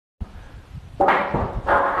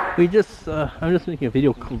We just, I'm just making a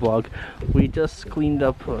video vlog. We just cleaned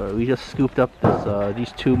up, we just scooped up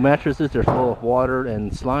these two mattresses. They're full of water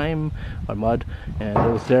and slime or mud, and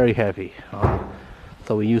it was very heavy.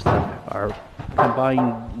 So we used our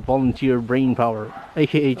combined volunteer brain power,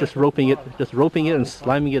 aka just roping it and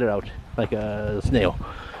sliming it out like a snail.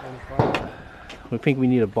 We think we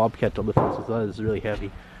need a bobcat to lift this, because that is really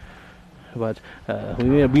heavy. But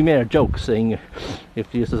we made a joke saying,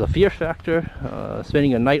 if this is a fear factor,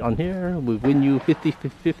 spending a night on here will win you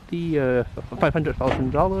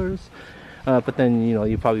 $500,000. But then, you know,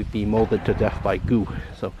 you'd probably be molded to death by goo.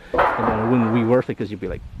 So, and then it wouldn't be worth it, because you'd be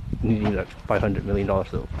like needing like $500 million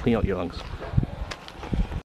to clean out your lungs.